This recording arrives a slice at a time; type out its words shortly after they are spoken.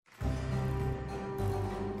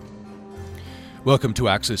Welcome to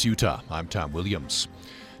Access Utah. I'm Tom Williams.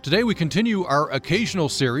 Today we continue our occasional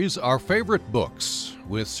series, Our Favorite Books,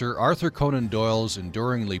 with Sir Arthur Conan Doyle's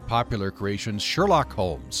enduringly popular creation, Sherlock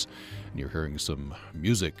Holmes. And you're hearing some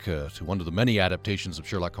music to one of the many adaptations of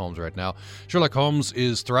Sherlock Holmes right now. Sherlock Holmes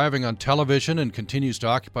is thriving on television and continues to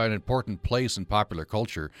occupy an important place in popular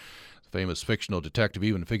culture. The famous fictional detective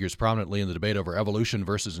even figures prominently in the debate over evolution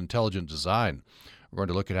versus intelligent design. We're going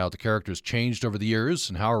to look at how the character has changed over the years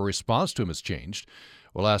and how our response to him has changed.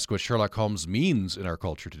 We'll ask what Sherlock Holmes means in our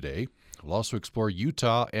culture today. We'll also explore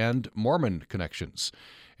Utah and Mormon connections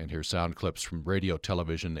and hear sound clips from radio,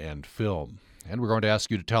 television, and film. And we're going to ask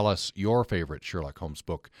you to tell us your favorite Sherlock Holmes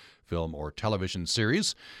book, film, or television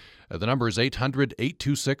series. The number is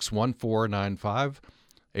 800-826-1495,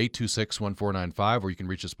 826-1495, or you can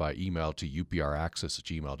reach us by email to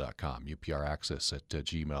upraccess@gmail.com,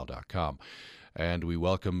 upraccess@gmail.com. And we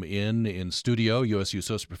welcome in studio USU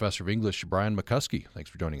Associate Professor of English, Brian McCuskey. Thanks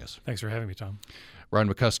for joining us. Thanks for having me, Tom. Brian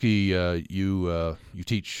McCuskey, you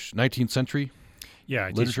teach 19th century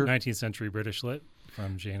literature? I teach 19th century British lit,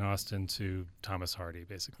 from Jane Austen to Thomas Hardy,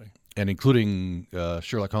 basically. And including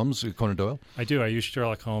Sherlock Holmes, Conan Doyle? I do. I use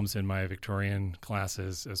Sherlock Holmes in my Victorian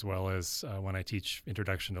classes as well as when I teach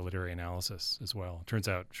Introduction to Literary Analysis as well. Turns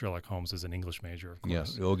out Sherlock Holmes is an English major, of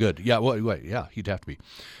course. Yeah, well, good. Yeah, yeah, he'd have to be.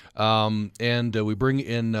 And we bring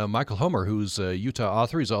in Michael Homer, who's a Utah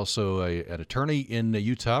author. He's also an attorney in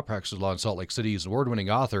Utah, practices law in Salt Lake City. He's an award-winning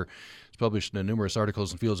author. He's published numerous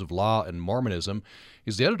articles in fields of law and Mormonism.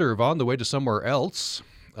 He's the editor of On the Way to Somewhere Else,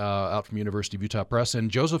 out from University of Utah Press, and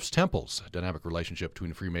Joseph's Temples, a dynamic relationship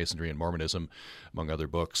between Freemasonry and Mormonism, among other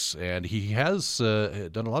books. And he has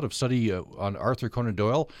done a lot of study on Arthur Conan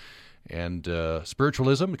Doyle and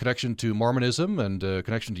spiritualism, connection to Mormonism, and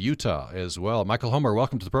connection to Utah as well. Michael Homer,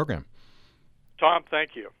 welcome to the program. Tom,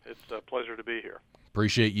 thank you. It's a pleasure to be here.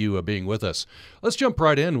 Appreciate you being with us. Let's jump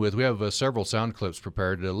right in with, we have several sound clips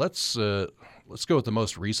prepared. Let's go with the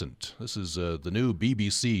most recent. This is the new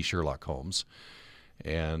BBC Sherlock Holmes.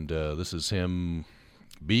 And this is him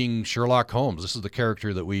being Sherlock Holmes. This is the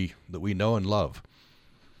character that we know and love.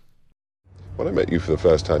 When I met you for the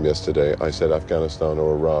first time yesterday, I said Afghanistan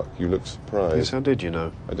or Iraq. You looked surprised. Yes, how did you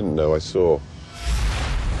know? I didn't know, I saw.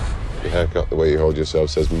 Your haircut, the way you hold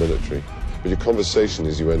yourself, says military. But your conversation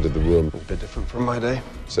as you entered the room... A bit different from my day.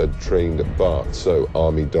 ...said trained at Bath, so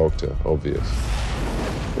army doctor, obvious.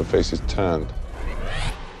 Your face is tanned,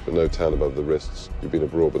 but no tan above the wrists. You've been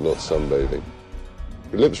abroad, but not sunbathing.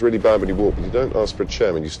 Your lips really bad when you walk, but you don't ask for a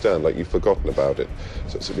chair when you stand like you've forgotten about it.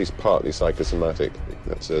 So it's at least partly psychosomatic.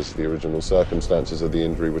 That says the original circumstances of the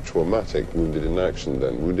injury were traumatic. Wounded in action,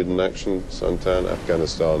 then. Wounded in action, suntan,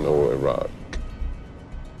 Afghanistan, or Iraq.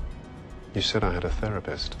 You said I had a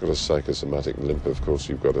therapist. Got a psychosomatic limp, of course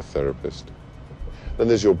you've got a therapist. Then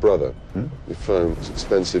there's your brother. Your phone, it's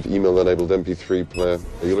expensive, email-enabled MP3 player.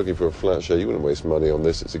 Are you looking for a flat share? You wouldn't waste money on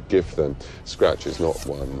this. It's a gift, then. Scratch is not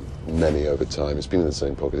one, many over time. It's been in the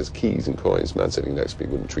same pocket as keys and coins. Man sitting next to me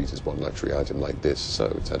wouldn't treat as one luxury item like this. So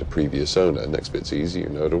it's had a previous owner. Next bit's easy, you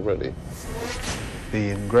know it already.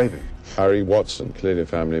 The engraving. Harry Watson, clearly a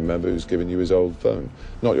family member who's given you his old phone.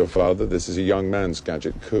 Not your father, this is a young man's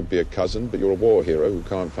gadget. Could be a cousin, but you're a war hero who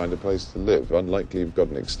can't find a place to live. Unlikely you've got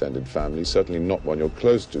an extended family, certainly not one you're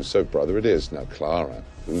close to, so brother it is. Now Clara,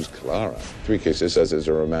 who's Clara? 3 cases says there's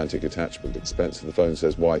a romantic attachment. Expense of the phone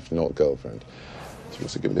says wife, not girlfriend. She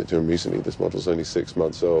must have given it to him recently. This model's only 6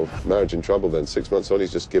 months old. Marriage in trouble then. 6 months old,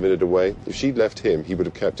 he's just given it away. If she'd left him, he would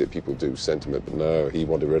have kept it. People do sentiment, but no, he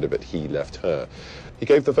wanted rid of it. He left her. He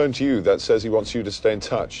gave the phone to you. That says he wants you to stay in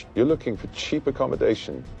touch. You're looking for cheap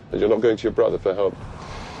accommodation, and you're not going to your brother for help.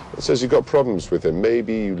 It says you've got problems with him.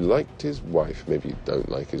 Maybe you liked his wife. Maybe you don't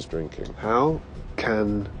like his drinking. How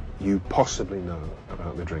can you possibly know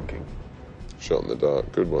about the drinking? Shot in the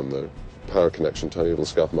dark. Good one, though. Power connection, tiny little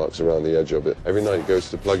scuff marks around the edge of it. Every night he goes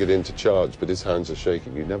to plug it in to charge, but his hands are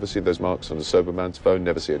shaking. You never see those marks on a sober man's phone,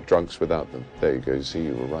 never see a drunk's without them. There you go, you see,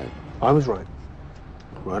 you were right. I was right.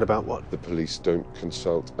 Right about what? The police don't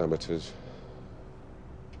consult amateurs.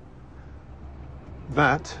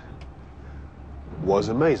 That was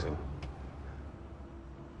amazing.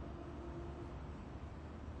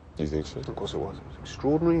 You think so? Of course it was. It was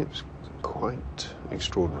extraordinary. It was quite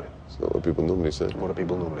extraordinary. It's not what people normally say. What do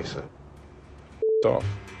people normally say? Off.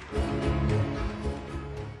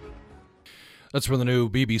 That's from the new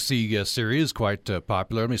BBC series, quite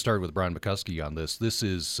popular. Let me start with Brian McCuskey on this. This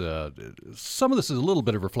is some of this is a little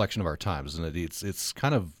bit of reflection of our times, isn't it? It's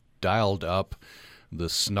kind of dialed up, the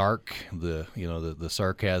snark, the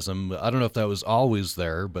sarcasm. I don't know if that was always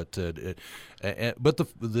there, but the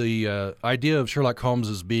idea of Sherlock Holmes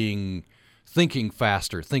as being thinking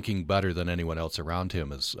faster, thinking better than anyone else around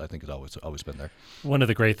him I think has always been there. One of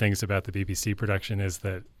the great things about the BBC production is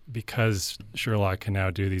that because Sherlock can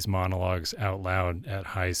now do these monologues out loud at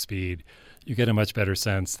high speed, you get a much better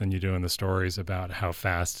sense than you do in the stories about how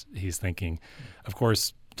fast he's thinking. Of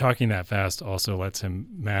course, talking that fast also lets him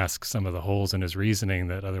mask some of the holes in his reasoning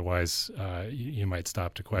that otherwise you might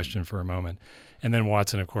stop to question for a moment. And then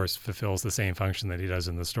Watson, of course, fulfills the same function that he does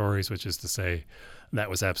in the stories, which is to say, that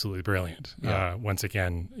was absolutely brilliant. Yeah. Once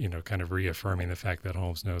again, kind of reaffirming the fact that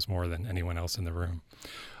Holmes knows more than anyone else in the room. I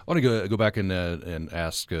want to go back and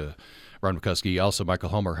ask Ron McCuskey, also Michael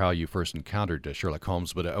Homer, how you first encountered Sherlock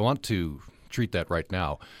Holmes, but I want to treat that right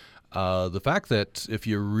now. The fact that if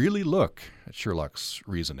you really look at Sherlock's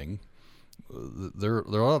reasoning, there are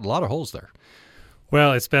a lot of holes there.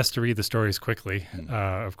 Well, it's best to read the stories quickly.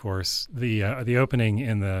 Of course, the opening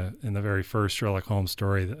in the very first Sherlock Holmes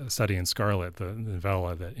story, the Study in Scarlet, the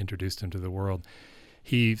novella that introduced him to the world,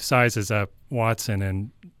 he sizes up Watson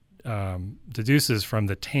and deduces from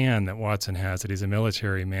the tan that Watson has that he's a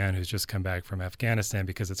military man who's just come back from Afghanistan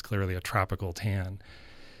because it's clearly a tropical tan.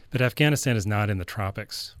 But Afghanistan is not in the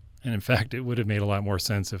tropics. And in fact, it would have made a lot more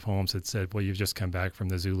sense if Holmes had said, well, you've just come back from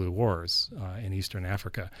the Zulu Wars in Eastern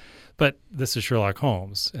Africa. But this is Sherlock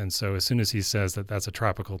Holmes. And so as soon as he says that that's a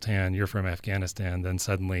tropical tan, you're from Afghanistan, then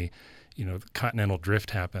suddenly, the continental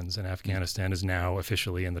drift happens and Afghanistan is now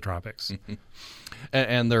officially in the tropics.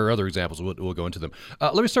 And there are other examples. We'll go into them.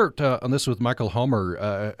 Let me start on this with Michael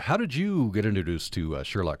Homer. How did you get introduced to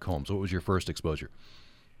Sherlock Holmes? What was your first exposure?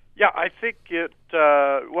 Yeah, I think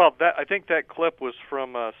I think that clip was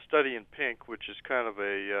from Study in Pink, which is kind of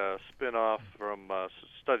a spin-off from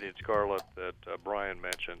Study in Scarlet that Brian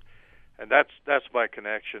mentioned, and that's my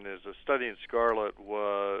connection. Is a Study in Scarlet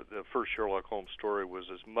was the first Sherlock Holmes story was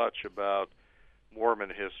as much about Mormon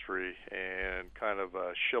history and kind of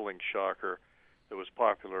a shilling shocker that was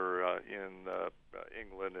popular in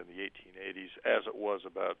England in the 1880s as it was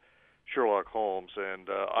about Sherlock Holmes, and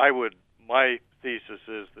my thesis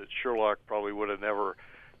is that Sherlock probably would have never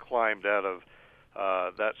climbed out of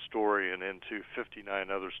that story and into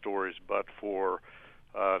 59 other stories but for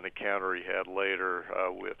an encounter he had later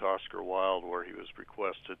with Oscar Wilde where he was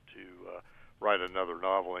requested to write another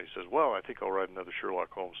novel. And he says, well, I think I'll write another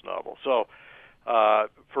Sherlock Holmes novel. So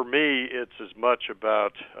for me, it's as much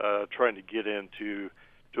about trying to get into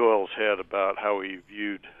Doyle's head about how he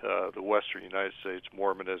viewed the Western United States,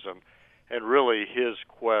 Mormonism, and really his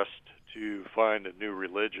quest to find a new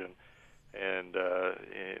religion, and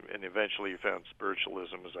eventually he found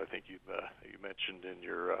spiritualism, as I think you mentioned in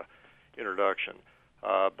your introduction.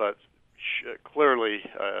 But clearly,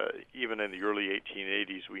 even in the early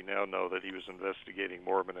 1880s, we now know that he was investigating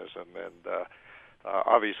Mormonism, and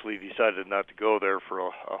obviously decided not to go there for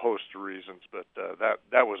a host of reasons. But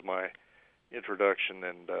that was my introduction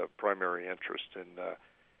and primary interest in the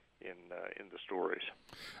stories.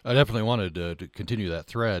 I definitely wanted to continue that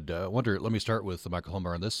thread. Let me start with Michael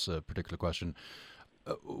Homer on this particular question.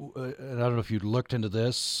 And I don't know if you looked into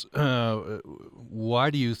this. Why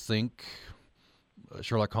do you think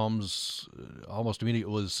Sherlock Holmes almost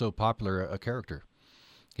immediately was so popular a character?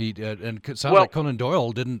 And it sounds like Conan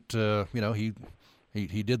Doyle didn't.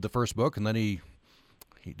 He did the first book, and then he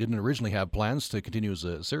didn't originally have plans to continue as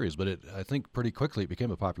a series, but I think pretty quickly it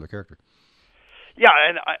became a popular character. Yeah,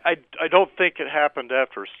 and I don't think it happened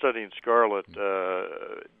after Study in Scarlet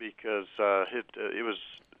because it was,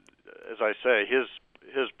 as I say,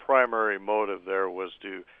 his primary motive there was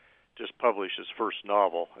to just publish his first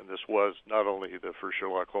novel, and this was not only the first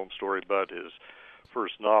Sherlock Holmes story, but his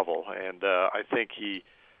first novel. And I think he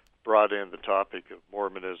brought in the topic of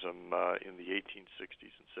Mormonism in the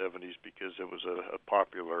 1860s and 70s because it was a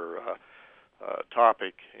popular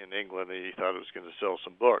topic in England, and he thought it was going to sell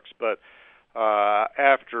some books. But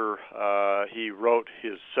after he wrote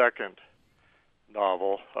his second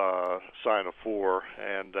novel, Sign of Four,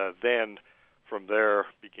 and then from there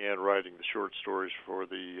began writing the short stories for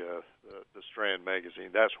the Strand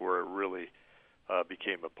magazine. That's where it really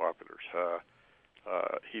became a popular.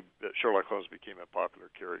 Sherlock Holmes became a popular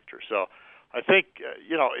character. So I think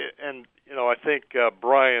I think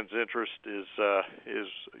Brian's interest is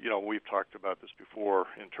we've talked about this before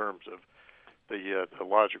in terms of the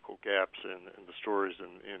logical gaps in the stories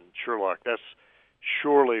in Sherlock. That's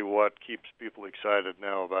surely what keeps people excited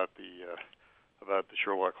now about the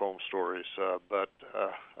Sherlock Holmes stories. But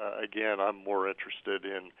again, I'm more interested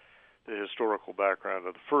in the historical background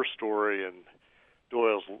of the first story and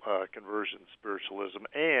Doyle's conversion to spiritualism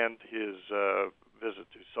and his visit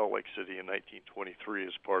to Salt Lake City in 1923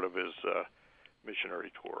 as part of his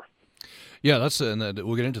missionary tour. Yeah, that's and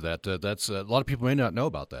we'll get into that. That's a lot of people may not know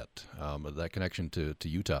about that connection to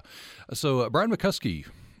Utah. So Brian McCuskey,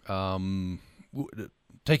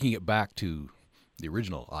 taking it back to the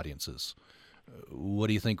original audiences, what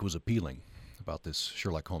do you think was appealing about this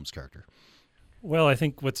Sherlock Holmes character? Well, I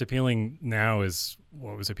think what's appealing now is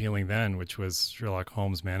what was appealing then, which was Sherlock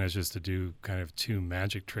Holmes manages to do kind of two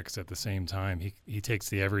magic tricks at the same time. He takes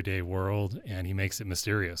the everyday world and he makes it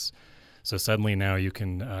mysterious. So suddenly now you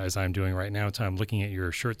can, as I'm doing right now, Tom, looking at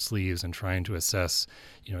your shirt sleeves and trying to assess,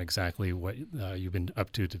 exactly what you've been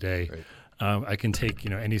up to today. Right. I can take,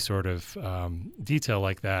 any sort of detail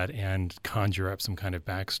like that and conjure up some kind of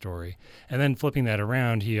backstory. And then flipping that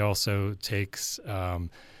around, he also takes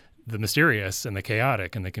the mysterious and the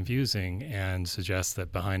chaotic and the confusing and suggests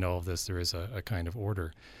that behind all of this there is a kind of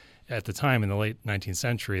order. At the time, in the late 19th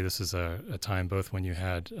century, this is a time both when you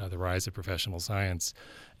had the rise of professional science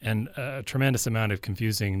and a tremendous amount of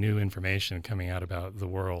confusing new information coming out about the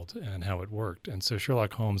world and how it worked. And so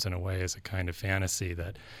Sherlock Holmes, in a way, is a kind of fantasy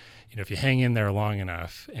that, if you hang in there long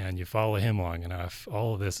enough and you follow him long enough,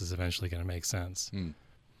 all of this is eventually going to make sense.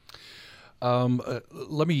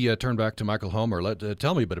 Let me turn back to Michael Homer.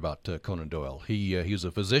 Tell me a bit about Conan Doyle. He was a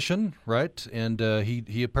physician, right? And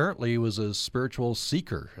he apparently was a spiritual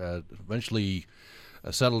seeker. Eventually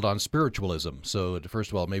settled on spiritualism. So first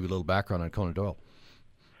of all, maybe a little background on Conan Doyle.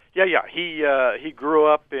 Yeah. He grew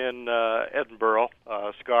up in Edinburgh,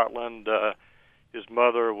 Scotland. His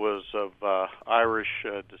mother was of Irish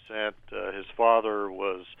descent. His father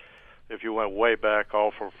was, if you went way back,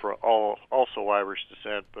 also Irish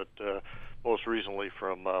descent, but most recently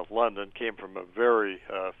from London. Came from a very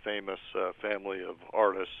famous family of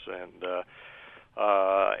artists, and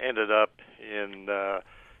ended up in.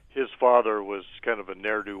 His father was kind of a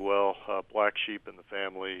ne'er-do-well, black sheep in the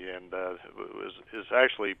family, and is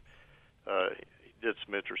actually did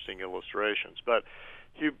some interesting illustrations. But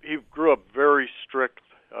he grew up very strict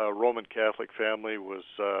Roman Catholic family. Went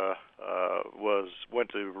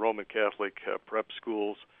to Roman Catholic prep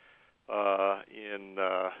schools in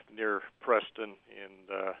near Preston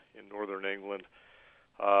in northern England.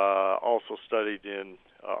 Also studied in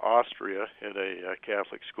Austria at a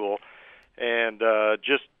Catholic school, and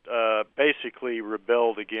just basically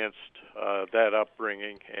rebelled against that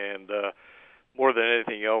upbringing. And more than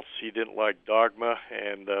anything else, he didn't like dogma,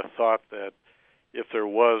 and thought that if there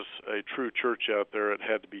was a true church out there, it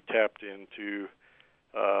had to be tapped into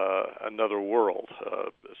another world,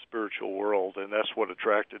 a spiritual world, and that's what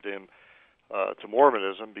attracted him to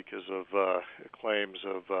Mormonism, because of claims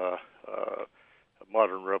of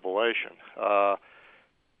modern revelation.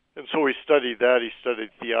 And so he studied that. He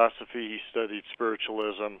studied theosophy. He studied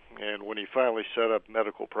spiritualism. And when he finally set up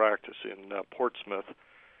medical practice in Portsmouth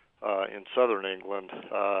in southern England,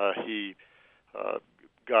 he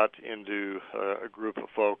got into a group of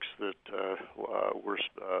folks that were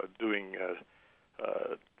doing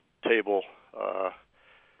table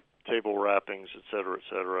wrappings, et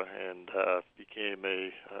cetera, and became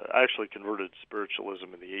actually converted to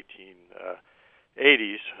spiritualism in the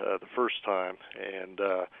 1880s the first time, and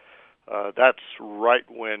that's right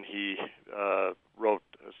when he wrote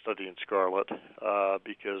Study in Scarlet,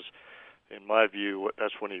 because in my view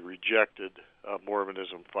that's when he rejected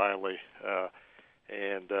Mormonism finally,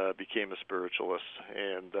 and became a spiritualist.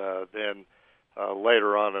 And then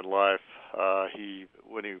later on in life,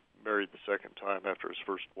 when he married the second time after his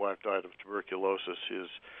first wife died of tuberculosis, his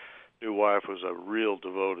new wife was a real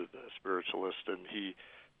devoted spiritualist, and he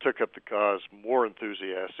took up the cause more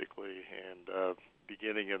enthusiastically, and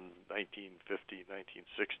beginning in 1915,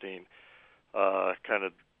 1916, kind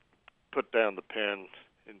of put down the pen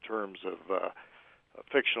in terms of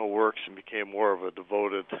fictional works and became more of a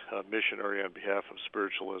devoted missionary on behalf of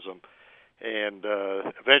spiritualism, and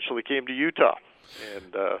eventually came to Utah.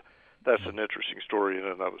 And that's an interesting story in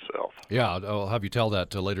and of itself. Yeah, I'll have you tell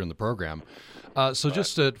that later in the program. So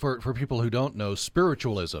just for people who don't know,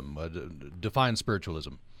 spiritualism, define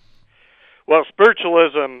spiritualism. Well,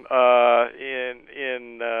 spiritualism,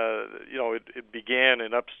 it began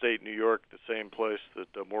in upstate New York, the same place that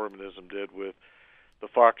Mormonism did, with the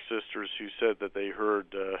Fox sisters, who said that they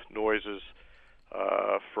heard noises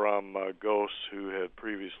from ghosts who had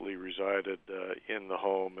previously resided in the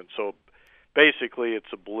home. And so basically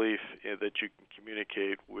it's a belief that you can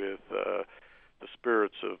communicate with the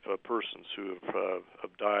spirits of persons who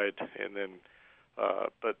have died and then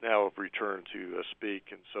but now have returned to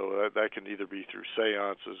speak. And so that can either be through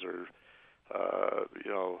seances or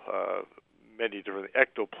many different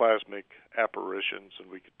ectoplasmic apparitions,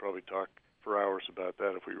 and we could probably talk for hours about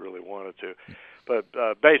that if we really wanted to. But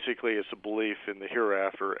basically it's a belief in the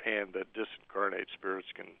hereafter, and that disincarnate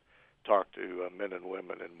spirits can talk to men and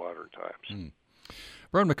women in modern times.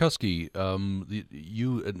 Brian McCuskey,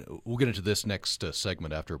 you and we'll get into this next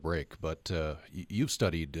segment after a break, but you've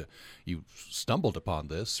stumbled upon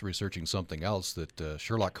this, researching something else, that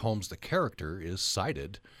Sherlock Holmes, the character, is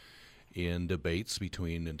cited in debates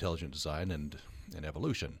between intelligent design and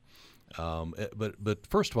evolution. But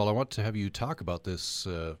first of all, I want to have you talk about this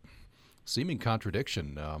seeming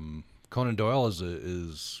contradiction. Conan Doyle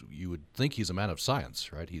is you would think he's a man of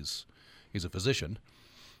science, right? He's a physician.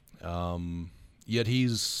 Yet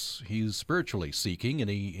he's spiritually seeking, and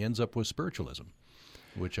he ends up with spiritualism,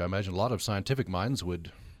 which I imagine a lot of scientific minds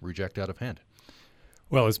would reject out of hand.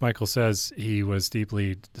 Well, as Michael says, he was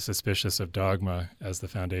deeply suspicious of dogma as the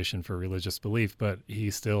foundation for religious belief, but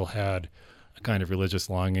he still had a kind of religious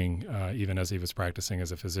longing even as he was practicing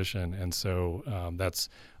as a physician. And so that's,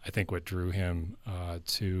 I think, what drew him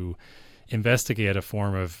to investigate a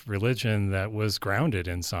form of religion that was grounded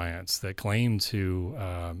in science, that claimed to,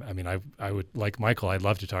 I would, like Michael, I'd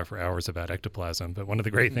love to talk for hours about ectoplasm, but one of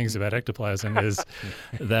the great things about ectoplasm is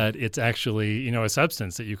that it's actually, a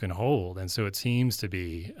substance that you can hold. And so it seems to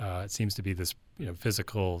be this,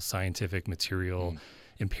 physical, scientific, material,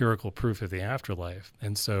 empirical proof of the afterlife.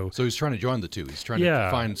 And so he's trying to join the two. He's trying to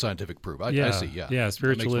find scientific proof. I see, yeah. Yeah,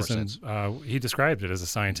 spiritualism, he described it as a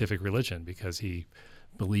scientific religion because he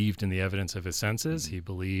believed in the evidence of his senses. He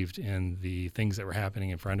believed in the things that were happening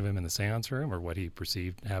in front of him in the seance room, or what he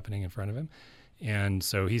perceived happening in front of him. And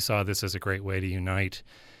so he saw this as a great way to unite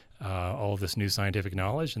all of this new scientific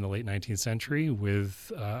knowledge in the late 19th century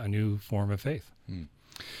with a new form of faith.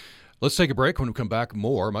 Let's take a break. When we come back,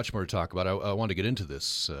 much more to talk about. I want to get into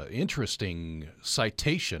this interesting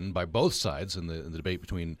citation by both sides in the debate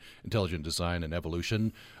between intelligent design and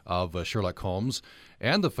evolution of Sherlock Holmes,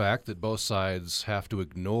 and the fact that both sides have to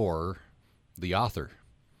ignore the author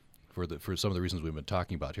for some of the reasons we've been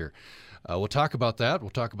talking about here. We'll talk about that. We'll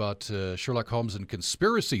talk about Sherlock Holmes and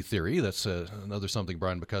conspiracy theory. That's another something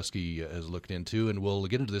Brian McCuskey has looked into, and we'll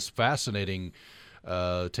get into this fascinating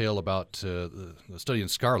tale about the study in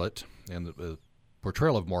Scarlet and the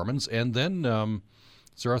portrayal of Mormons, and then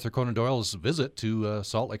Sir Arthur Conan Doyle's visit to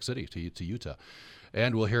Salt Lake City, to Utah.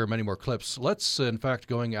 And we'll hear many more clips. Let's, in fact,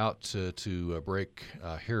 going out to break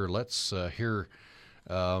here, let's hear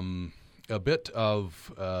a bit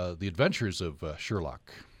of the adventures of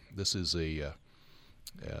Sherlock. This is an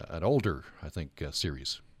older, I think,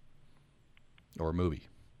 series or movie.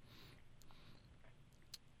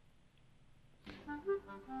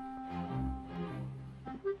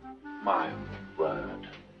 My word.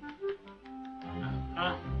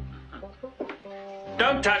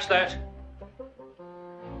 Don't touch that.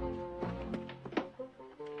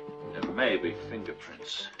 There may be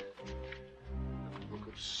fingerprints. The Book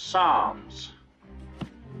of Psalms.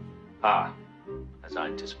 As I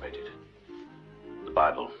anticipated. The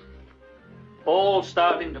Bible. All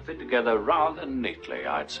starting to fit together rather neatly,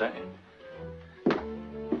 I'd say.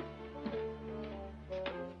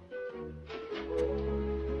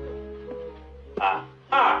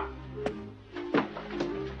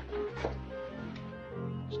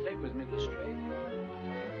 Stay with me, Lestrade.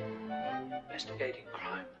 Investigating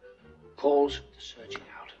crime calls for the searching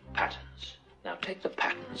out of patterns. Now take the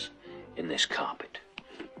patterns in this carpet.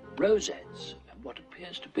 Rosettes and what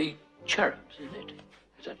appears to be cherubs, isn't it?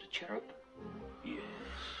 Is that a cherub? Yes,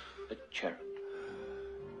 a cherub.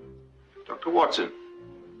 Dr. Watson,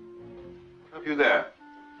 have you there?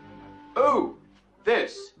 Oh,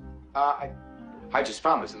 this. I just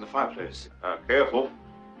found this in the fireplace. Careful.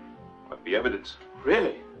 Might be evidence.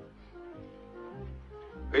 Really?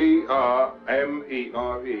 P-R-M-E-R-E.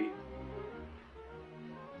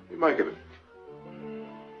 You make of it.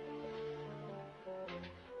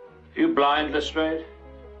 You blind, Lestrade?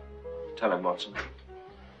 Tell him, Watson.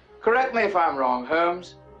 Correct me if I'm wrong,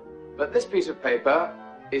 Holmes, but this piece of paper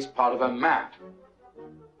is part of a map.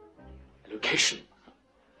 A location.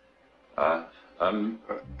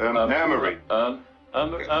 Amory.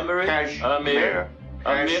 Amory? Cashmere.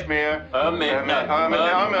 Cashmere.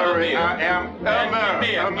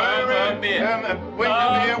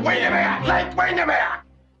 Windermere!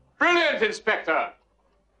 Brilliant, Inspector!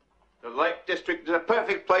 The Lake District is a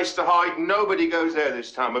perfect place to hide. Nobody goes there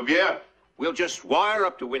this time of year. We'll just wire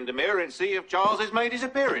up to Windermere and see if Charles has made his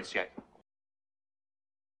appearance yet.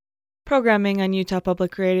 Programming on Utah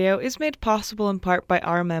Public Radio is made possible in part by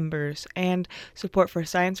our members, and support for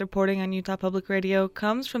science reporting on Utah Public Radio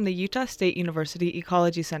comes from the Utah State University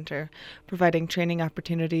Ecology Center, providing training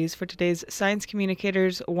opportunities for today's science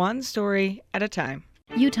communicators one story at a time.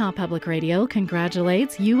 Utah Public Radio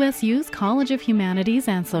congratulates USU's College of Humanities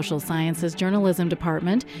and Social Sciences Journalism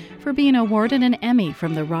Department for being awarded an Emmy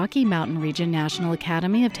from the Rocky Mountain Region National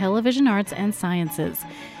Academy of Television Arts and Sciences.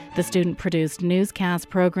 The student-produced newscast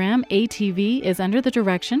program, ATV, is under the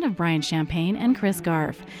direction of Brian Champagne and Chris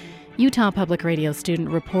Garf. Utah Public Radio student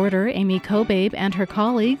reporter Amy Kobabe and her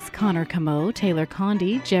colleagues Connor Camo, Taylor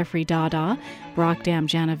Condi, Jeffrey Dada, Brock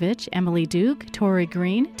Damjanovic, Emily Duke, Tori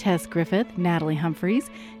Green, Tess Griffith, Natalie Humphreys,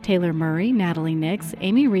 Taylor Murray, Natalie Nix,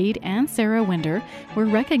 Amy Reed, and Sarah Winder were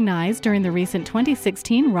recognized during the recent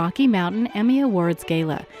 2016 Rocky Mountain Emmy Awards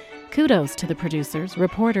Gala. Kudos to the producers,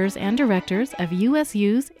 reporters, and directors of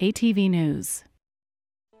USU's ATV News.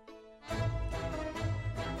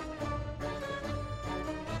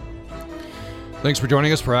 Thanks for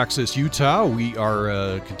joining us for Access Utah. We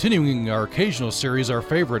are continuing our occasional series, Our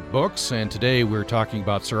Favorite Books, and today we're talking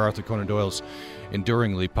about Sir Arthur Conan Doyle's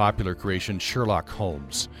enduringly popular creation, Sherlock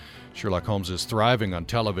Holmes. Sherlock Holmes is thriving on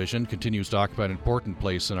television, continues to occupy an important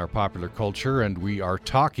place in our popular culture, and we are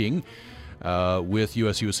talking with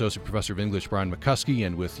USU Associate Professor of English Brian McCuskey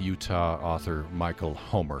and with Utah author Michael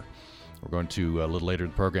Homer. We're going to, a little later in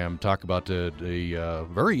the program, talk about a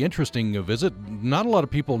very interesting visit not a lot of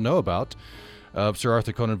people know about of Sir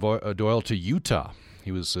Arthur Conan Doyle to Utah.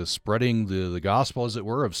 He was spreading the gospel, as it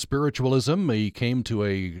were, of spiritualism. He came to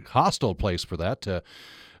a hostile place for that.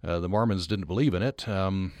 The Mormons didn't believe in it,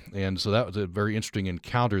 and so that was a very interesting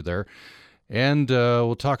encounter there. And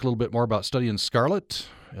we'll talk a little bit more about Study in Scarlet,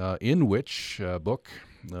 in which book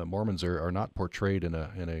Mormons are not portrayed in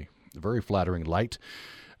a very flattering light.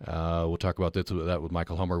 We'll talk about that with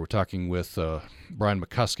Michael Homer. We're talking with Brian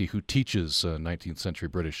McCuskey, who teaches 19th century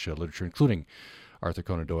British literature, including Arthur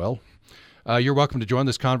Conan Doyle. You're welcome to join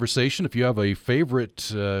this conversation. If you have a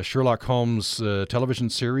favorite Sherlock Holmes television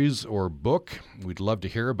series or book, we'd love to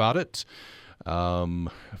hear about it.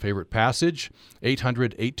 Favorite passage,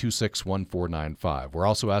 800-826-1495. We're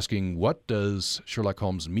also asking, what does Sherlock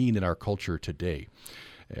Holmes mean in our culture today?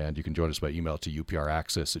 And you can join us by email to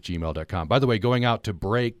upraccess@gmail.com. By the way, going out to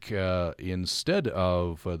break, instead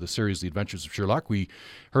of the series The Adventures of Sherlock, we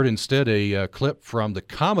heard instead a clip from the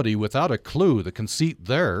comedy Without a Clue. The conceit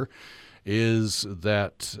there is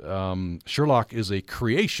that Sherlock is a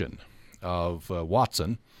creation of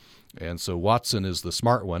Watson. And so Watson is the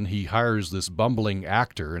smart one. He hires this bumbling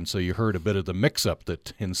actor, and so you heard a bit of the mix-up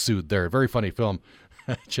that ensued there. Very funny film.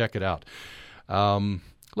 Check it out.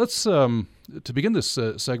 Let's, to begin this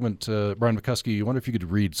segment, Brian McCuskey, I wonder if you could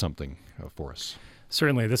read something for us.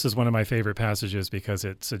 Certainly. This is one of my favorite passages because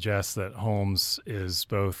it suggests that Holmes is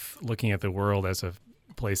both looking at the world as a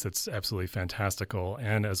place that's absolutely fantastical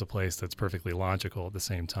and as a place that's perfectly logical at the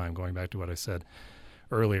same time. Going back to what I said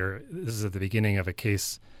earlier, this is at the beginning of a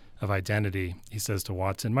case of identity. He says to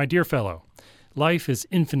Watson, "My dear fellow, life is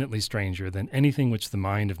infinitely stranger than anything which the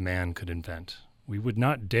mind of man could invent. We would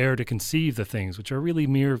not dare to conceive the things which are really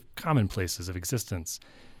mere commonplaces of existence.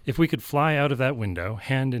 If we could fly out of that window,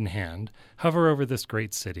 hand in hand, hover over this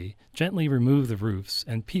great city, gently remove the roofs,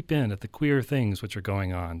 and peep in at the queer things which are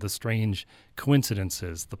going on, the strange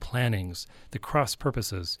coincidences, the plannings, the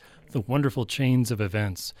cross-purposes, the wonderful chains of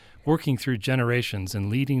events, working through generations and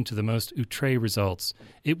leading to the most outre results,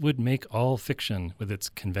 it would make all fiction, with its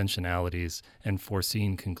conventionalities and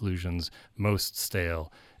foreseen conclusions, most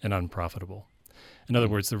stale and unprofitable." In other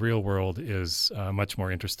words, the real world is much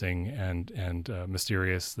more interesting and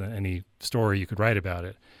mysterious than any story you could write about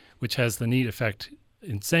it, which has the neat effect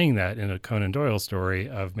in saying that in a Conan Doyle story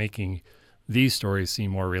of making these stories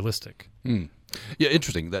seem more realistic. Yeah,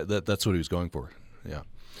 interesting. That's what he was going for. Yeah.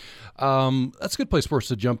 That's a good place for us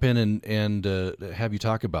to jump in and have you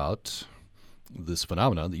talk about this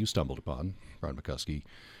phenomenon that you stumbled upon, Brian McCuskey,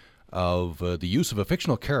 of the use of a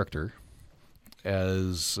fictional character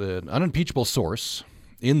as an unimpeachable source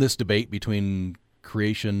in this debate between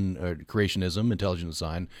creationism, intelligent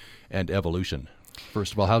design, and evolution.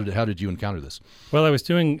 First of all, how did you encounter this? Well, I was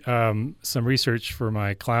doing some research for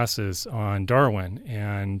my classes on Darwin,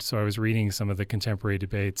 and so I was reading some of the contemporary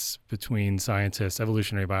debates between scientists,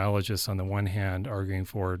 evolutionary biologists on the one hand, arguing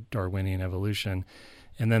for Darwinian evolution,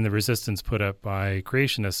 and then the resistance put up by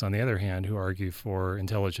creationists on the other hand, who argue for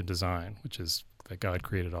intelligent design, which is that God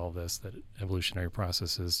created all of this, that evolutionary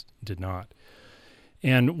processes did not.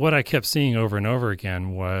 And what I kept seeing over and over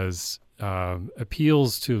again was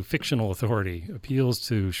appeals to fictional authority, appeals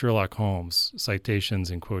to Sherlock Holmes,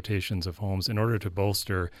 citations and quotations of Holmes in order to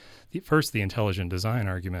bolster, the intelligent design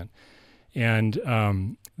argument. And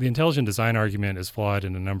the intelligent design argument is flawed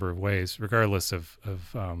in a number of ways, regardless of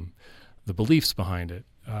the beliefs behind it.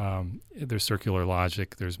 There's circular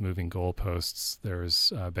logic, there's moving goalposts,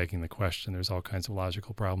 there's begging the question, there's all kinds of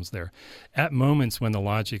logical problems there. At moments when the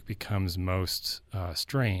logic becomes most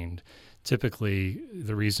strained, typically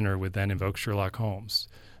the reasoner would then invoke Sherlock Holmes.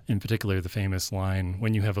 In particular, the famous line,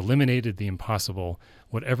 "When you have eliminated the impossible,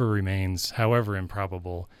 whatever remains, however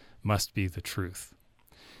improbable, must be the truth."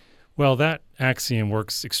 Well, that axiom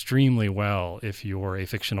works extremely well if you're a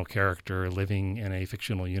fictional character living in a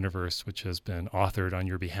fictional universe which has been authored on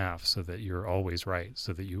your behalf, so that you're always right,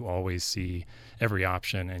 so that you always see every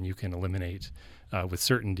option and you can eliminate with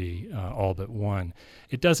certainty all but one.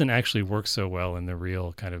 It doesn't actually work so well in the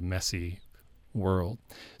real kind of messy world.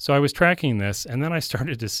 So I was tracking this, and then I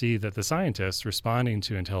started to see that the scientists responding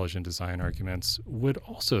to intelligent design arguments would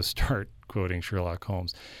also start quoting Sherlock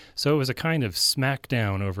Holmes. So it was a kind of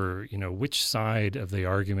smackdown over, which side of the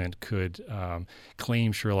argument could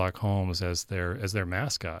claim Sherlock Holmes as their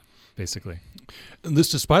mascot, basically. And this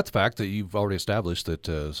despite the fact that you've already established that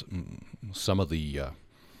some of the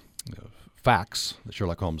facts that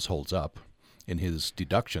Sherlock Holmes holds up in his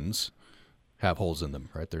deductions have holes in them,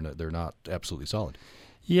 right? They're not absolutely solid.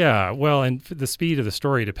 Yeah, well, and the speed of the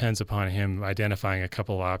story depends upon him identifying a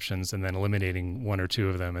couple of options and then eliminating one or two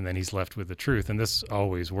of them, and then he's left with the truth. And this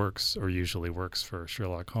always works, or usually works, for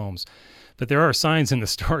Sherlock Holmes. But there are signs in the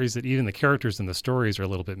stories that even the characters in the stories are a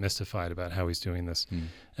little bit mystified about how he's doing this.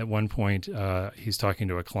 At one point, he's talking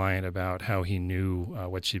to a client about how he knew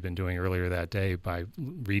what she'd been doing earlier that day by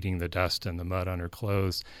reading the dust and the mud on her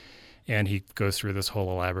clothes. And he goes through this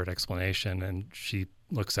whole elaborate explanation, and she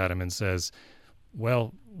looks at him and says,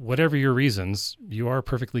 "Well, whatever your reasons, you are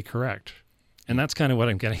perfectly correct." And that's kind of what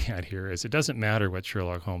I'm getting at here, is it doesn't matter what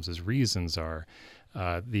Sherlock Holmes's reasons are.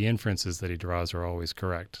 The inferences that he draws are always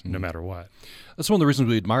correct, no matter what. That's one of the reasons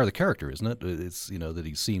we admire the character, isn't it? It's, that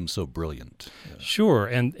he seems so brilliant. Sure,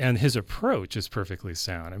 and his approach is perfectly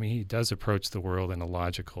sound. I mean, he does approach the world in a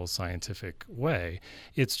logical, scientific way.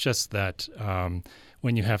 It's just that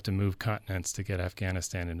when you have to move continents to get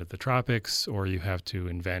Afghanistan into the tropics, or you have to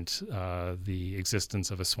invent the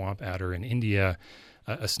existence of a swamp adder in India,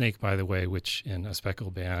 a snake, by the way, which in a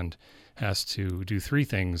speckled band has to do three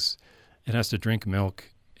things. It has to drink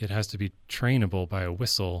milk, it has to be trainable by a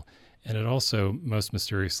whistle, and it also, most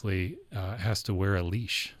mysteriously, has to wear a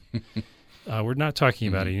leash. We're not talking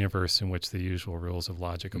about a universe in which the usual rules of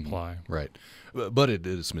logic apply. Right. But it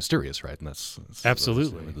is mysterious, right? And that's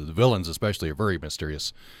absolutely. The villains especially are very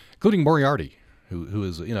mysterious, including Moriarty, who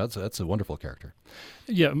is, that's a wonderful character.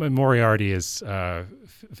 Yeah, Moriarty is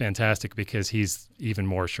fantastic because he's even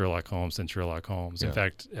more Sherlock Holmes than Sherlock Holmes. In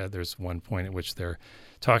fact, there's one point at which they're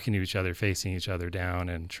talking to each other, facing each other down,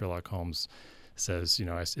 and Sherlock Holmes says,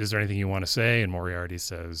 "Is there anything you want to say?" And Moriarty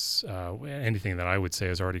says, "Anything that I would say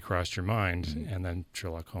has already crossed your mind." Mm-hmm. And then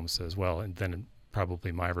Sherlock Holmes says, "Well, and then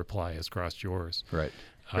probably my reply has crossed yours." Right.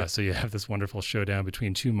 So you have this wonderful showdown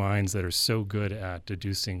between two minds that are so good at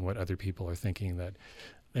deducing what other people are thinking that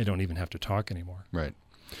they don't even have to talk anymore. Right.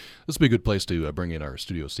 This would be a good place to bring in our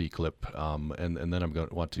Studio C clip, and then I'm going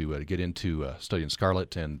to want to get into Study in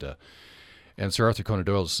Scarlet and Sir Arthur Conan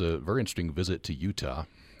Doyle's very interesting visit to Utah.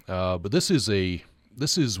 But this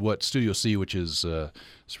is what Studio C, which is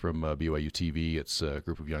from BYU TV. It's a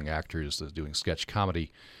group of young actors that's doing sketch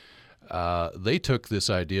comedy. They took this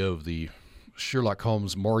idea of the Sherlock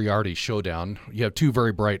Holmes Moriarty showdown. You have two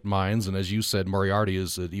very bright minds, and as you said, Moriarty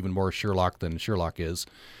is even more Sherlock than Sherlock is.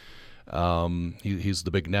 He's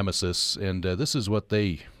the big nemesis, and this is what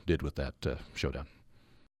they did with that showdown.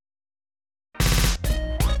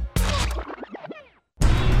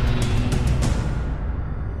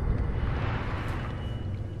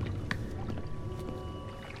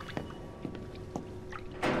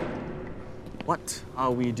 What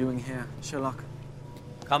are we doing here, Sherlock?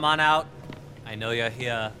 Come on out. I know you're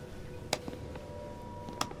here.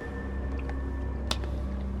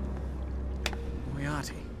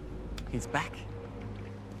 Moriarty. He's back.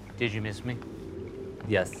 Did you miss me?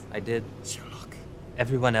 Yes, I did. Sherlock.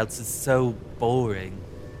 Everyone else is so boring.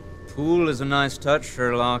 Pool is a nice touch,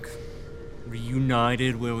 Sherlock.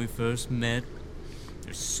 Reunited where we first met.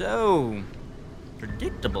 You're so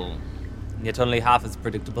predictable. Yet only half as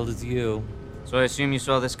predictable as you. So I assume you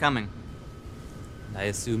saw this coming. I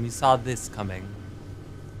assume you saw this coming.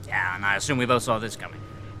 Yeah, and I assume we both saw this coming.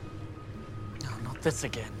 No, not this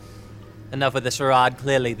again. Enough with the charade.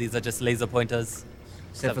 Clearly, these are just laser pointers.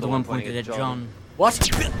 Except for the one pointed at John. What?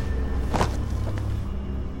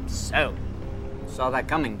 So, saw that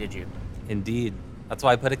coming, did you? Indeed. That's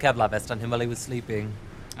why I put a Kevlar vest on him while he was sleeping.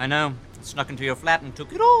 I know. Snuck into your flat and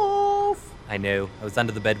took it off. I know. I was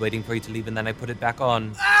under the bed waiting for you to leave, and then I put it back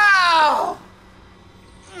on. Ow!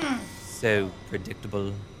 So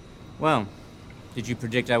predictable. Well, did you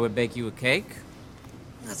predict I would bake you a cake?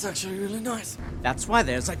 That's actually really nice. That's why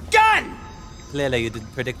there's a gun! Clearly you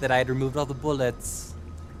didn't predict that I had removed all the bullets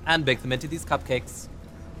and baked them into these cupcakes.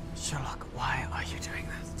 Sherlock, why are you doing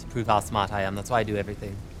this? To prove how smart I am, that's why I do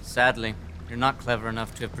everything. Sadly, you're not clever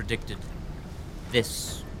enough to have predicted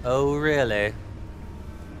this. Oh, really?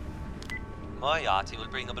 Moriarty will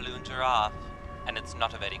bring a balloon giraffe, and it's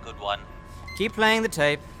not a very good one. Keep playing the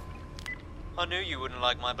tape. I knew you wouldn't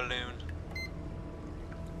like my balloon.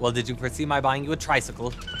 Well, did you foresee my buying you a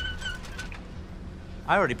tricycle?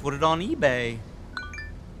 I already put it on eBay.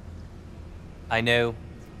 I know.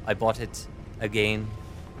 I bought it again.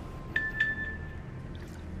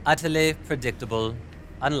 Utterly predictable,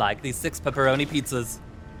 unlike these 6 pepperoni pizzas.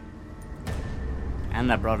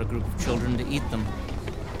 And I brought a group of children to eat them.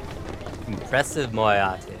 Impressive,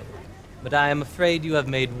 Moriarty. But I am afraid you have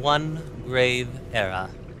made one grave error.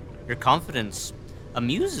 Your confidence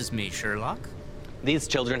amuses me, Sherlock. These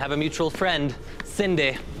children have a mutual friend,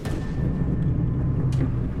 Cindy.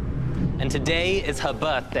 And today is her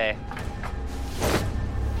birthday.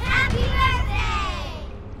 Happy birthday!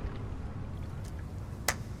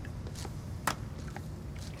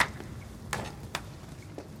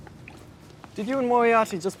 Did you and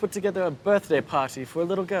Moriarty just put together a birthday party for a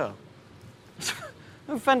little girl?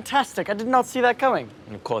 Oh, fantastic. I did not see that coming.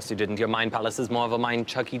 And of course you didn't. Your mind palace is more of a mind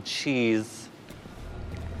Chuck E. Cheese.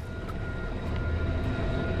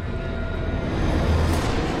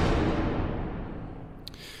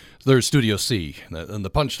 There's Studio C, and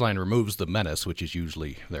the punchline removes the menace, which is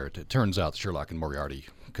usually there. It turns out Sherlock and Moriarty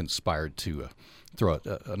conspired to throw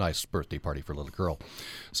a nice birthday party for a little girl.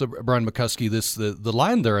 So, Brian McCuskey, the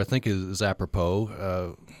line there, I think, is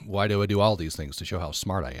apropos. Why do I do all these things? To show how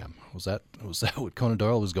smart I am. Was that what Conan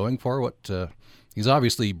Doyle was going for? He's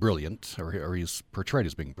obviously brilliant, or he's portrayed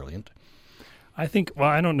as being brilliant. I think, well,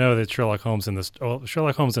 I don't know that Sherlock Holmes in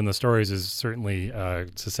the stories is certainly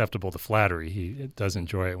susceptible to flattery. He does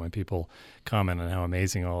enjoy it when people comment on how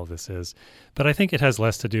amazing all of this is. But I think it has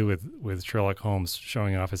less to do with Sherlock Holmes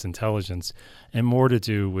showing off his intelligence and more to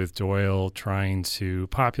do with Doyle trying to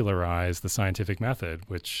popularize the scientific method,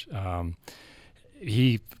 which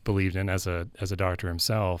he believed in as a doctor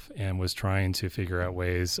himself, and was trying to figure out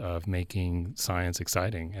ways of making science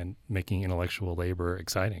exciting and making intellectual labor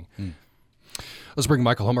exciting. Let's bring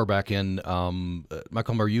Michael Homer back in.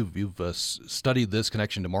 Michael Homer, you've studied this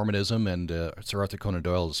connection to Mormonism, and Sir Arthur Conan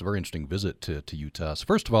Doyle is a very interesting visit to Utah. So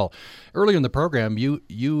first of all, earlier in the program, you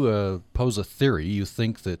pose a theory. You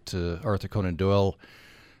think that Arthur Conan Doyle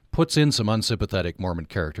puts in some unsympathetic Mormon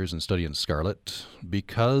characters in Study in Scarlet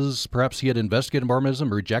because perhaps he had investigated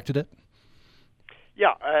Mormonism, rejected it?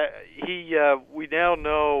 Yeah, we now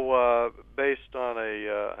know, based on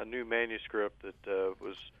a new manuscript that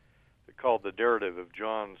was called The Narrative of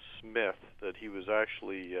John Smith, that he was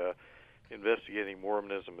actually investigating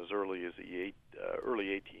Mormonism as early as the early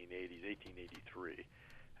 1880s, 1883.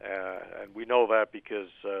 And we know that because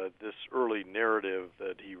this early narrative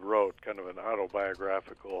that he wrote, kind of an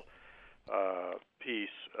autobiographical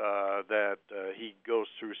piece, that he goes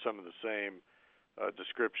through some of the same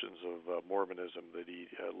descriptions of Mormonism that he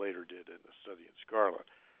later did in The Study in Scarlet.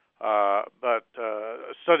 But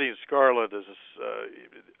Study in Scarlet is,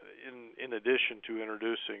 in addition to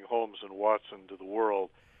introducing Holmes and Watson to the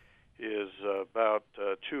world, is about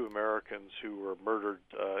 2 Americans who were murdered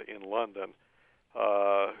in London,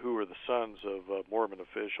 who were the sons of Mormon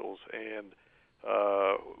officials, and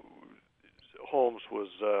Holmes was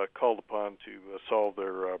called upon to solve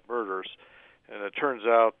their murders. And it turns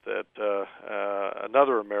out that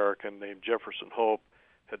another American named Jefferson Hope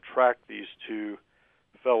had tracked these 2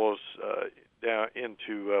 fellows down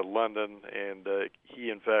into London, and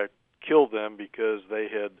he in fact killed them because they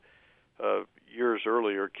had years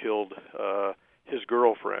earlier killed his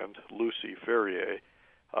girlfriend, Lucy Ferrier,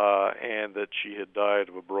 and that she had died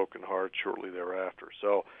of a broken heart shortly thereafter.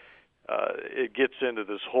 So it gets into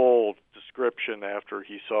this whole description after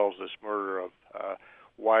he solves this murder of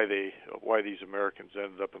why these Americans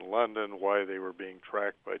ended up in London, why they were being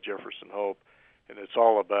tracked by Jefferson Hope, and it's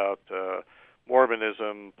all about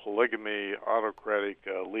Mormonism, polygamy, autocratic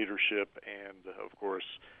leadership, and of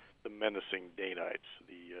course the menacing Danites,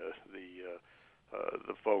 the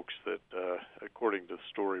folks that, according to the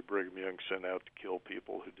story, Brigham Young sent out to kill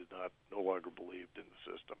people who did no longer believed in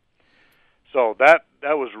the system. So that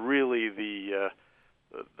was really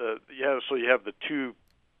So you have the two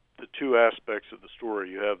aspects of the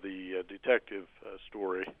story. You have the detective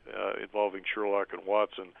story involving Sherlock and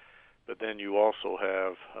Watson, but then you also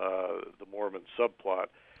have the Mormon subplot.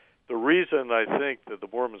 the reason I think that the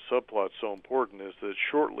Mormon subplot is so important is that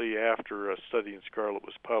shortly after A Study in Scarlet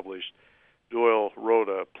was published, Doyle wrote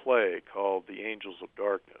a play called The Angels of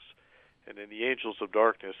Darkness. And in The Angels of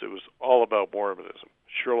Darkness, it was all about Mormonism.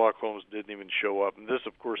 Sherlock Holmes didn't even show up. And this,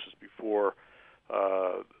 of course, is before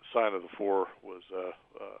Sign of the Four was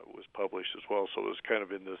published as well. So it was kind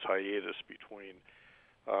of in this hiatus between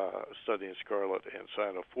A Study in Scarlet and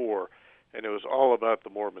Sign of Four. And it was all about the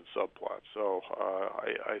Mormon subplot. So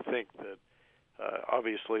I think that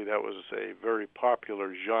obviously that was a very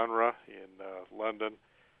popular genre in London.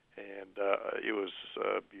 And it was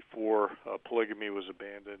before polygamy was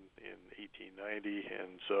abandoned in 1890,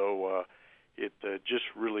 and so it just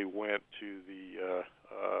really went to the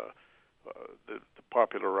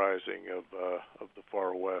popularizing of the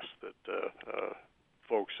Far West that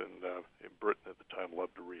folks in Britain at the time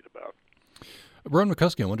loved to read about. Brian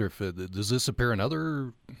McCuskey, I wonder if does this appear in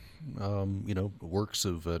other works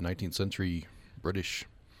of 19th century British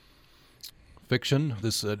fiction?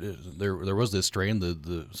 This there was this strain,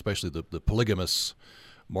 especially the polygamous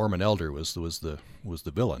Mormon elder was the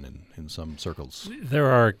villain in some circles. There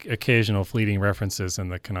are occasional fleeting references in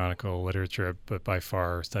the canonical literature, but by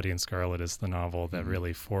far, Study in Scarlet is the novel that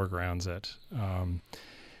really foregrounds it.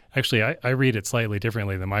 Actually, I read it slightly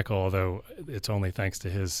differently than Michael, although it's only thanks to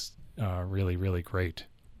his really, really great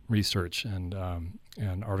research and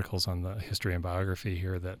articles on the history and biography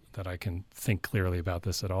here that I can think clearly about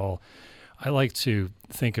this at all. I like to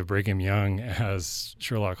think of Brigham Young as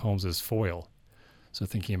Sherlock Holmes's foil. So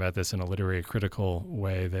thinking about this in a literary critical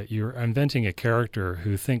way, that you're inventing a character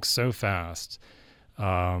who thinks so fast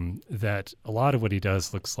that a lot of what he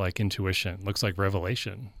does looks like intuition, looks like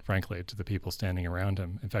revelation, frankly, to the people standing around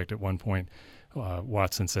him. In fact, at one point,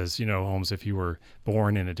 Watson says, Holmes, if you were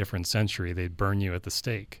born in a different century, they'd burn you at the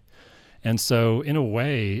stake. And so, in a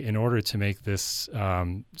way, in order to make this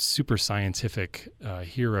super scientific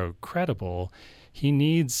hero credible, he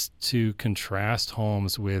needs to contrast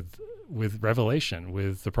Holmes with revelation,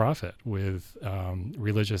 with the prophet, with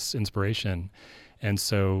religious inspiration. And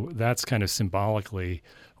so that's kind of symbolically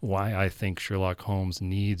why I think Sherlock Holmes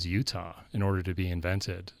needs Utah in order to be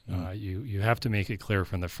invented. You have to make it clear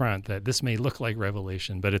from the front that this may look like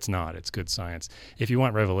revelation, but it's not. It's good science. If you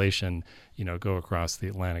want revelation, go across the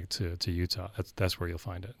Atlantic to Utah. That's where you'll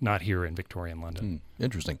find it, not here in Victorian London.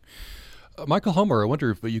 Interesting. Michael Homer, I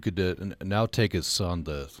wonder if you could now take us on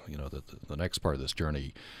the next part of this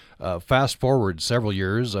journey. Fast forward several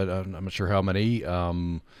years, I'm not sure how many.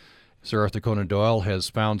 Sir Arthur Conan Doyle has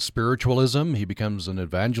found spiritualism. He becomes an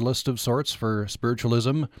evangelist of sorts for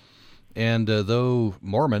spiritualism. And though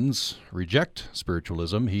Mormons reject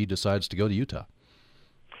spiritualism, he decides to go to Utah.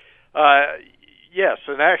 Yes,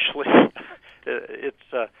 and actually,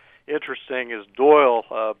 it's interesting, as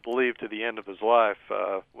Doyle believed to the end of his life,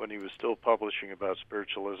 when he was still publishing about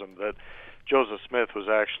spiritualism, that Joseph Smith was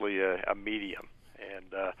actually a medium.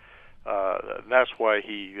 And that's why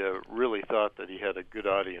he really thought that he had a good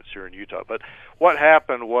audience here in Utah. But what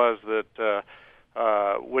happened was that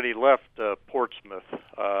when he left Portsmouth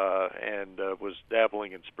and was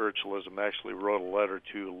dabbling in spiritualism, actually wrote a letter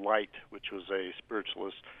to Light, which was a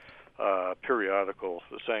spiritualist periodical,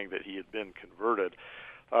 saying that he had been converted.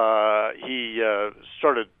 He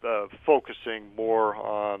started focusing more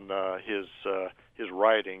on his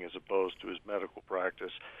writing as opposed to his medical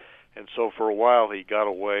practice. And so for a while he got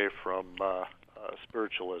away from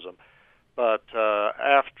spiritualism. But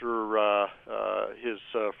after his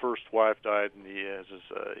first wife died, and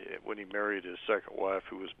when he married his second wife,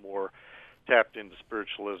 who was more tapped into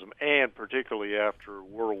spiritualism, and particularly after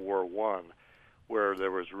World War I, where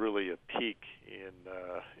there was really a peak in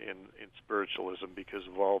spiritualism because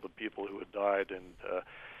of all the people who had died, and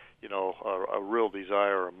a real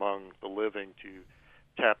desire among the living to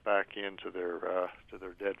tap back into their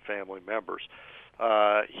dead family members.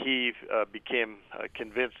 He became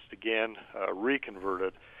convinced again,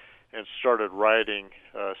 reconverted, and started writing,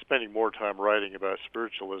 spending more time writing about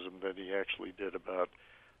spiritualism than he actually did about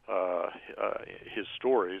his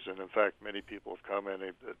stories. And in fact, many people have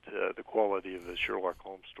commented that the quality of the Sherlock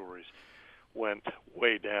Holmes stories went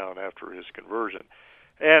way down after his conversion.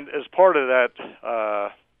 And as part of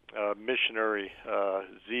that missionary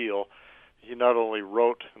zeal, he not only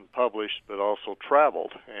wrote and published, but also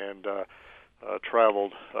traveled, and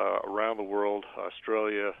traveled around the world,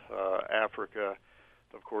 Australia, Africa,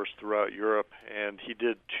 of course, throughout Europe. And he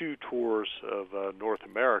did 2 tours of North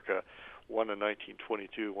America, one in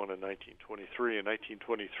 1922, one in 1923. In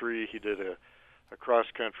 1923, he did a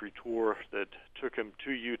cross-country tour that took him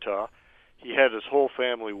to Utah. He had his whole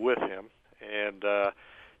family with him, and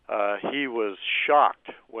he was shocked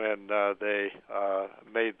when they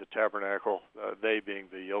made the tabernacle, they being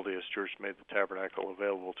the LDS Church, made the tabernacle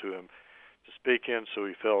available to him to speak in, so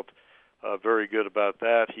he felt very good about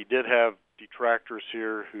that. He did have detractors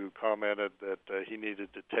here who commented that he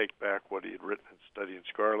needed to take back what he had written in Study in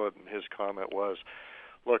Scarlet, and his comment was,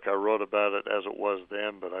 look, I wrote about it as it was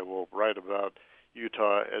then, but I will write about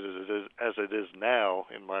Utah as it is now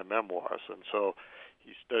in my memoirs. And so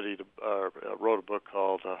he wrote a book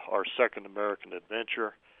called Our Second American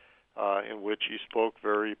Adventure, in which he spoke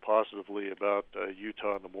very positively about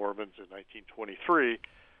Utah and the Mormons in 1923,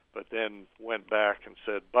 but then went back and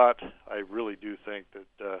said, but I really do think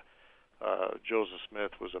that Joseph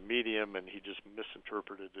Smith was a medium and he just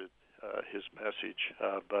misinterpreted his message.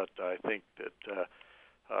 But I think that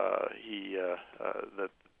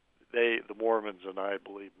the Mormons and I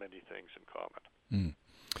believe many things in common.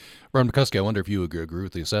 Ron McCuskey, I wonder if you agree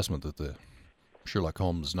with the assessment that the Sherlock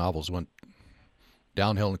Holmes novels went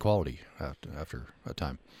downhill in quality after a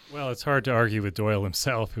time. Well, it's hard to argue with Doyle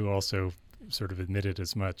himself, who also sort of admitted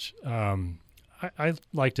as much. I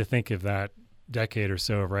like to think of that decade or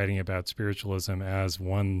so of writing about spiritualism as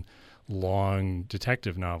one long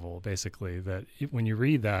detective novel, basically, that when you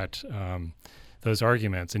read that, those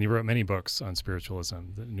arguments, and he wrote many books on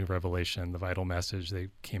spiritualism, The New Revelation, The Vital Message, they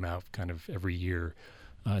came out kind of every year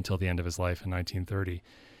until the end of his life in 1930.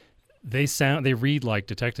 They read like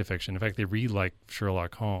detective fiction. In fact, they read like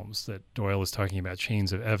Sherlock Holmes, that Doyle is talking about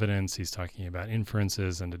chains of evidence. He's talking about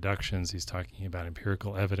inferences and deductions. He's talking about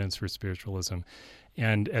empirical evidence for spiritualism.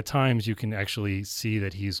 And at times you can actually see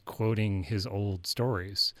that he's quoting his old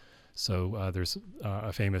stories. So there's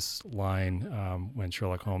a famous line when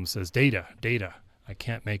Sherlock Holmes says, data, I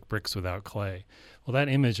can't make bricks without clay. Well, that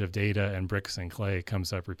image of data and bricks and clay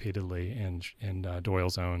comes up repeatedly in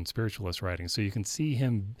Doyle's own spiritualist writing. So you can see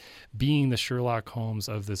him being the Sherlock Holmes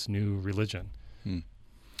of this new religion.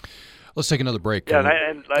 Let's take another break.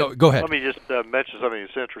 Yeah, go ahead. Let me just mention something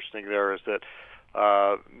that's interesting there, is that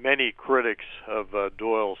many critics of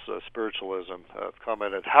Doyle's spiritualism have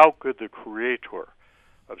commented, how could the creator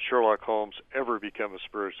of Sherlock Holmes ever become a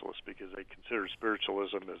spiritualist? Because they consider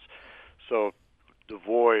spiritualism as so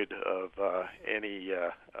devoid of any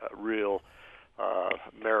real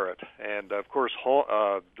merit. And of course,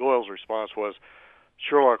 Doyle's response was,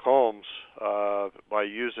 Sherlock Holmes, by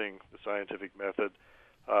using the scientific method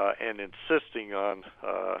and insisting on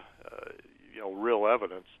real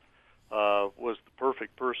evidence, was the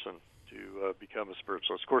perfect person to become a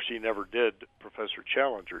spiritualist. Of course, he never did. Professor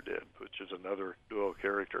Challenger did, which is another Doyle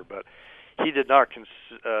character, but he did not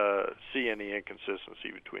see any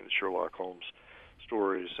inconsistency between the Sherlock Holmes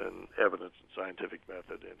stories and evidence and scientific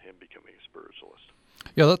method and him becoming a spiritualist.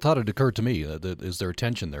 Yeah, that thought had occurred to me. Is there a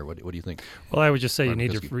tension there? What do you think? Well, I would just say you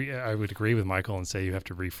need to. I would agree with Michael and say you have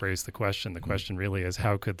to rephrase the question. The question really is,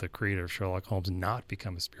 how could the creator of Sherlock Holmes not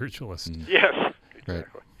become a spiritualist? Yes,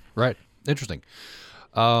 exactly. Right. Interesting.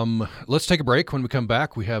 Let's take a break. When we come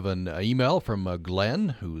back, we have an email from Glenn,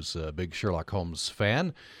 who's a big Sherlock Holmes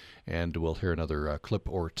fan, and we'll hear another clip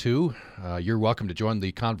or two. You're welcome to join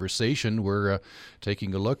the conversation. We're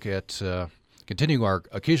taking a look at continuing our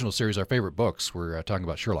occasional series, our favorite books. We're talking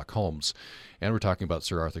about Sherlock Holmes, and we're talking about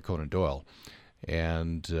Sir Arthur Conan Doyle.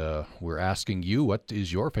 And we're asking you, what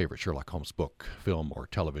is your favorite Sherlock Holmes book, film, or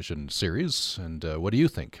television series, and what do you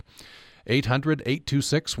think?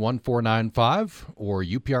 800-826-1495 or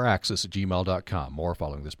upraccess@gmail.com. More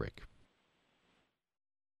following this break.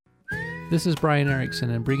 This is Brian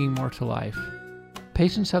Erickson and Bringing More to Life.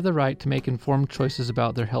 Patients have the right to make informed choices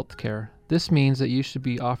about their health care. This means that you should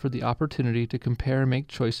be offered the opportunity to compare and make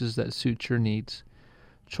choices that suit your needs.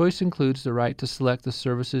 Choice includes the right to select the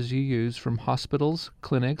services you use from hospitals,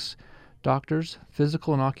 clinics, doctors,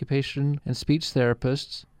 physical and occupation and speech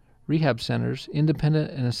therapists, rehab centers,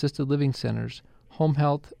 independent and assisted living centers, home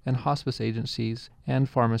health and hospice agencies, and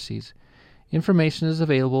pharmacies. Information is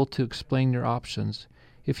available to explain your options.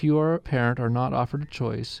 If you or a parent are not offered a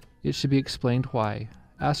choice, it should be explained why.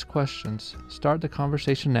 Ask questions. Start the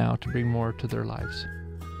conversation now to bring more to their lives.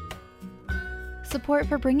 Support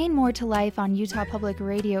for Bringing More to Life on Utah Public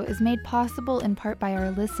Radio is made possible in part by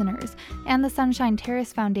our listeners and the Sunshine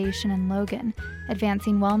Terrace Foundation in Logan,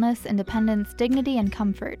 advancing wellness, independence, dignity, and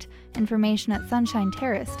comfort. Information at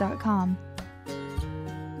sunshineterrace.com.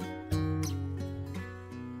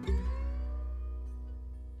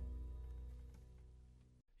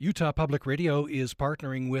 Utah Public Radio is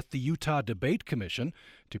partnering with the Utah Debate Commission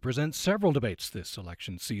to present several debates this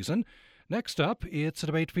election season. Next up, it's a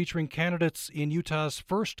debate featuring candidates in Utah's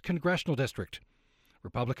 1st Congressional District.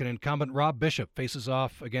 Republican incumbent Rob Bishop faces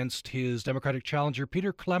off against his Democratic challenger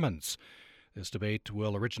Peter Clemens. This debate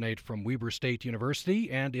will originate from Weber State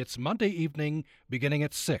University, and it's Monday evening beginning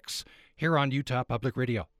at 6 here on Utah Public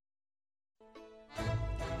Radio.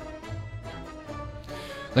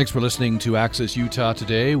 Thanks for listening to Access Utah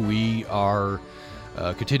today. We are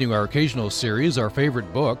continuing our occasional series, our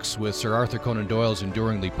favorite books, with Sir Arthur Conan Doyle's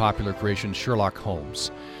enduringly popular creation, Sherlock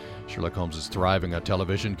Holmes. Sherlock Holmes is thriving on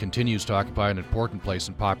television, continues to occupy an important place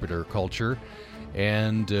in popular culture,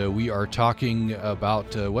 and we are talking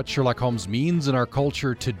about what Sherlock Holmes means in our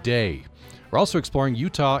culture today. We're also exploring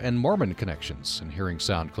Utah and Mormon connections and hearing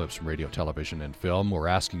sound clips from radio, television, and film. We're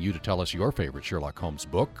asking you to tell us your favorite Sherlock Holmes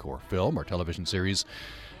book or film or television series,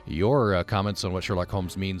 your comments on what Sherlock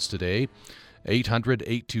Holmes means today.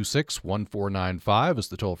 800-826-1495 is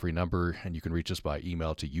the toll-free number, and you can reach us by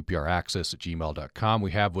email to upraccess@gmail.com.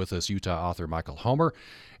 We have with us Utah author Michael Homer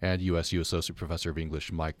and USU Associate Professor of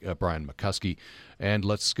English Brian McCuskey. And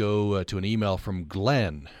let's go to an email from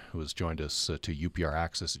Glenn, who has joined us to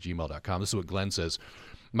upraccess@gmail.com. This is what Glenn says.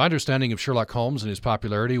 My understanding of Sherlock Holmes and his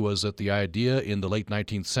popularity was that the idea in the late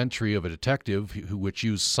 19th century of a detective which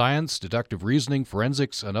used science, deductive reasoning,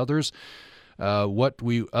 forensics, and others what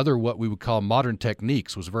we would call modern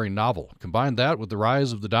techniques was very novel. Combine that with the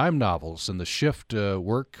rise of the dime novels and the shift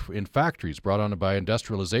work in factories brought on by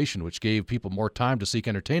industrialization, which gave people more time to seek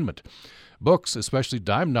entertainment. Books, especially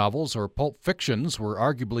dime novels or pulp fictions, were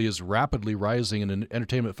arguably as rapidly rising in an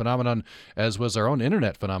entertainment phenomenon as was our own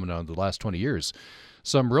internet phenomenon the last 20 years.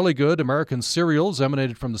 Some really good American serials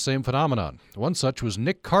emanated from the same phenomenon. One such was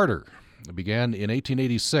Nick Carter. It began in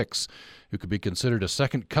 1886, who could be considered a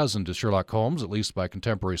second cousin to Sherlock Holmes, at least by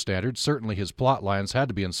contemporary standards. Certainly his plot lines had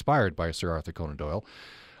to be inspired by Sir Arthur Conan Doyle.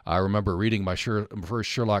 I remember reading my first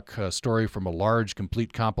Sherlock story from a large,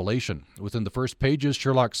 complete compilation. Within the first pages,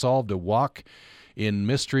 Sherlock solved a walk in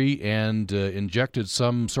mystery and injected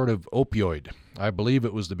some sort of opioid. I believe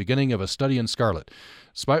it was the beginning of a study in scarlet.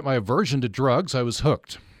 Despite my aversion to drugs, I was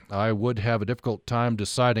hooked. I would have a difficult time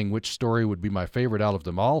deciding which story would be my favorite out of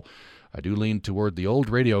them all. I do lean toward the old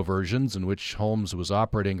radio versions in which Holmes was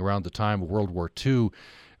operating around the time of World War II.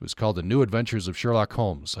 It was called The New Adventures of Sherlock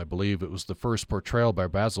Holmes. I believe it was the first portrayal by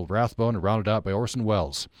Basil Rathbone and rounded out by Orson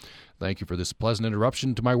Welles. Thank you for this pleasant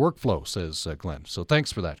interruption to my workflow, says Glenn. So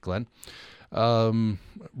thanks for that, Glenn. Brian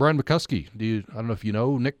McCuskey, I don't know if you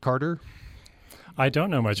know Nick Carter? I don't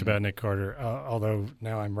know much about Nick Carter, although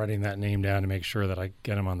now I'm writing that name down to make sure that I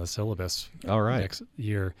get him on the syllabus next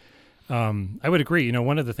year. I would agree.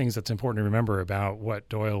 One of the things that's important to remember about what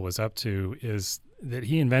Doyle was up to is that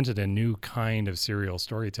he invented a new kind of serial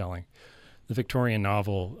storytelling. The Victorian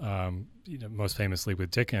novel, most famously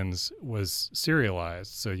with Dickens, was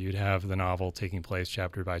serialized. So you'd have the novel taking place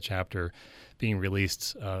chapter by chapter, being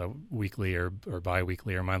released weekly or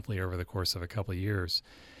bi-weekly or monthly over the course of a couple of years.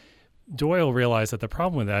 Doyle realized that the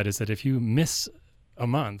problem with that is that if you miss a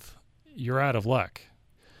month, you're out of luck.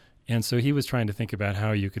 And so he was trying to think about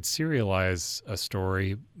how you could serialize a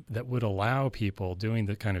story that would allow people doing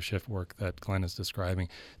the kind of shift work that Glenn is describing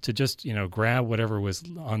to just, grab whatever was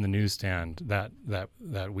on the newsstand that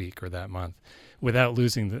week or that month without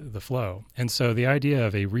losing the flow. And so the idea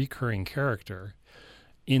of a recurring character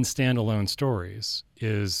in standalone stories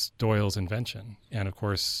is Doyle's invention. And of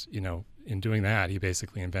course, in doing that, he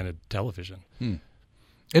basically invented television.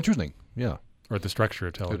 Interesting, yeah. Or the structure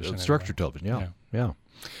of television. Structured television, yeah.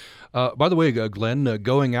 By the way, Glenn,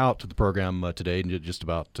 going out to the program today, just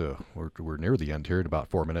about we're near the end here in about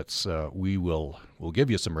 4 minutes. We'll give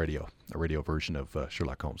you some a radio version of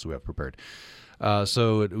Sherlock Holmes we have prepared.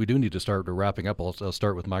 So we do need to start wrapping up. I'll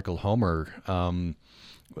start with Michael Homer.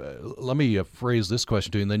 Let me phrase this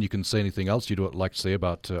question to you, and then you can say anything else you'd like to say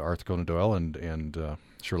about Arthur Conan Doyle and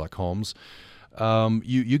Sherlock Holmes.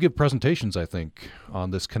 You give presentations, I think,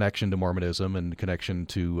 on this connection to Mormonism and connection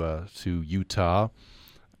to Utah.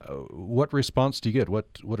 What response do you get?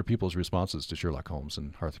 What are people's responses to Sherlock Holmes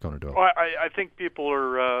and Arthur Conan Doyle? Well, I think people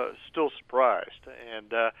are still surprised.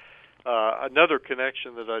 And another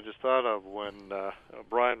connection that I just thought of when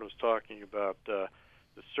Brian was talking about the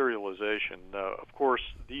serialization. Of course,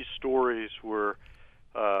 these stories were,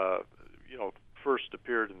 first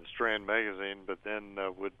appeared in the Strand magazine, but then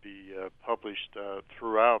would be published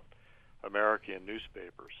throughout American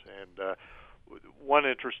newspapers. And one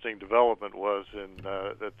interesting development was at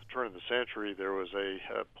the turn of the century, there was a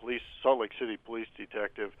Salt Lake City police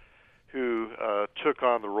detective who took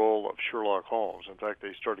on the role of Sherlock Holmes. In fact,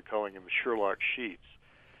 they started calling him Sherlock Sheets.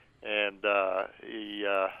 And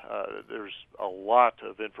there's a lot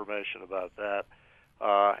of information about that.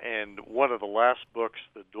 And one of the last books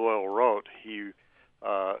that Doyle wrote, he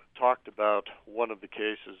talked about one of the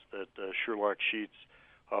cases that Sherlock Sheets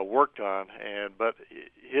worked on. But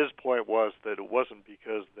his point was that it wasn't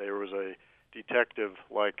because there was a detective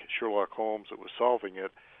like Sherlock Holmes that was solving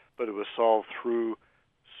it, but it was solved through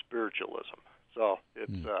spiritualism. So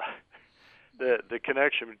it's the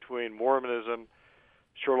connection between Mormonism,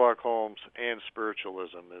 Sherlock Holmes, and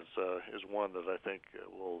spiritualism is one that I think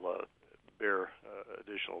will bear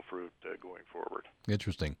additional fruit going forward.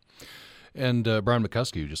 Interesting. And Brian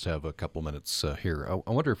McCuskey, you just have a couple minutes here.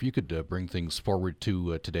 I wonder if you could bring things forward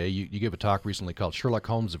to today. You gave a talk recently called Sherlock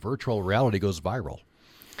Holmes, Virtual Reality Goes Viral.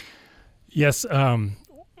 Yes.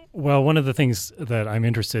 Well, one of the things that I'm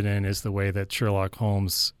interested in is the way that Sherlock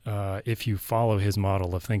Holmes, if you follow his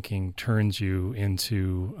model of thinking, turns you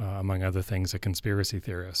into, among other things, a conspiracy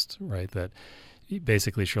theorist, right? That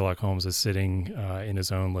basically Sherlock Holmes is sitting in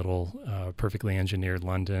his own little perfectly engineered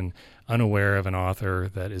London, unaware of an author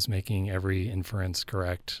that is making every inference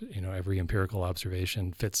correct, every empirical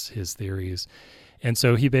observation fits his theories. And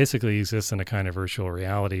so he basically exists in a kind of virtual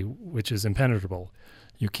reality, which is impenetrable.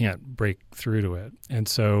 You can't break through to it. And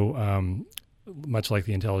so much like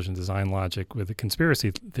the intelligent design logic with the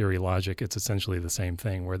conspiracy theory logic, it's essentially the same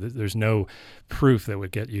thing, where there's no proof that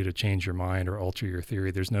would get you to change your mind or alter your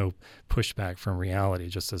theory. There's no pushback from reality,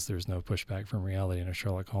 just as there's no pushback from reality in a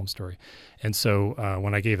Sherlock Holmes story. And so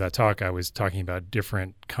when I gave that talk, I was talking about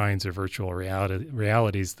different kinds of virtual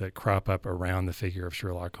realities that crop up around the figure of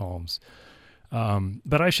Sherlock Holmes.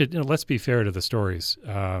 But I should, let's be fair to the stories.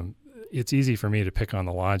 It's easy for me to pick on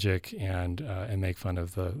the logic and make fun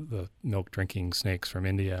of the milk-drinking snakes from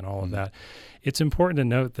India and all of that. It's important to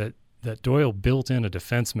note that Doyle built in a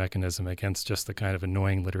defense mechanism against just the kind of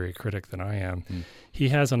annoying literary critic that I am. He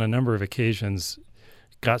has, on a number of occasions,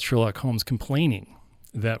 got Sherlock Holmes complaining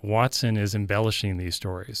that Watson is embellishing these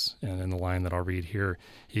stories. And in the line that I'll read here,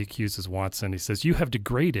 he accuses Watson. He says, "You have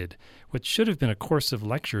degraded what should have been a course of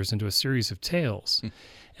lectures into a series of tales."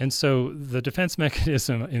 And so the defense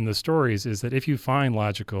mechanism in the stories is that if you find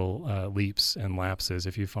logical leaps and lapses,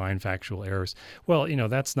 if you find factual errors, well,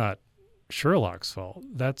 that's not Sherlock's fault.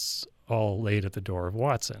 That's all laid at the door of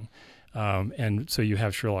Watson. And so you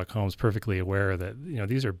have Sherlock Holmes perfectly aware that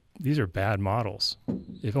these are bad models.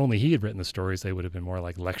 If only he had written the stories, they would have been more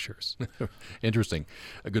like lectures. Interesting.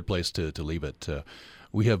 A good place to leave it.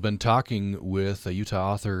 We have been talking with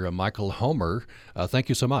Utah author Michael Homer. Thank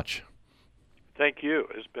you so much. Thank you.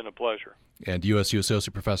 It's been a pleasure. And USU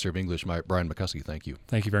Associate Professor of English, Brian McCuskey, thank you.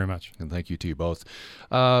 Thank you very much. And thank you to you both.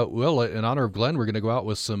 Well, in honor of Glenn, we're going to go out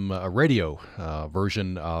with some radio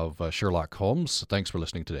version of Sherlock Holmes. Thanks for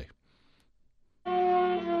listening today.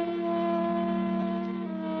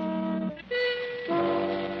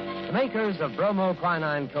 The makers of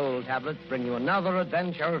bromoquinine cold tablets bring you another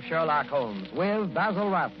adventure of Sherlock Holmes with Basil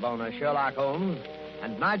Rathbone as Sherlock Holmes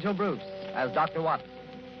and Nigel Bruce as Dr. Watson.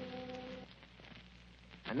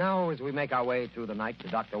 And now, as we make our way through the night to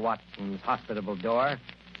Dr. Watson's hospitable door,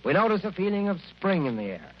 we notice a feeling of spring in the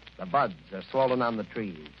air. The buds are swollen on the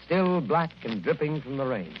trees, still black and dripping from the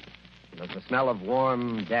rain. There's the smell of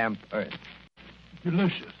warm, damp earth.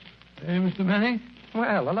 Delicious. Eh, Mr. Manning?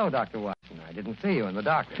 Well, hello, Dr. Watson. I didn't see you in the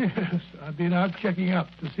dark. Yes, I've been out checking up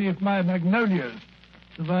to see if my magnolias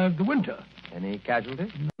survived the winter. Any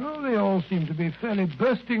casualties? No, they all seem to be fairly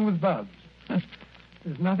bursting with buds.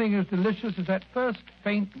 There's nothing as delicious as that first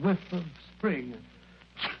faint whiff of spring.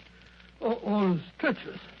 All is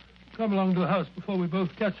treacherous. Come along to the house before we both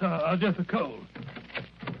catch our death of cold.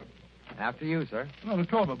 After you, sir. Not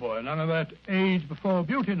at all, my boy. None of that age before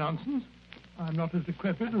beauty nonsense. I'm not as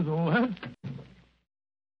decrepit as all that.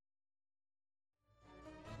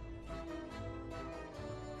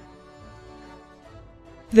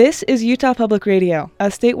 This is Utah Public Radio, a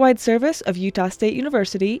statewide service of Utah State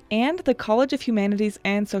University and the College of Humanities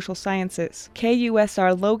and Social Sciences.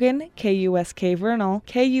 KUSR Logan, KUSK Vernal,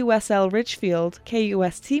 KUSL Richfield,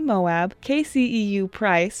 KUST Moab, KCEU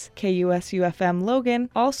Price, KUSU-FM Logan,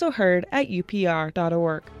 also heard at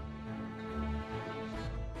upr.org.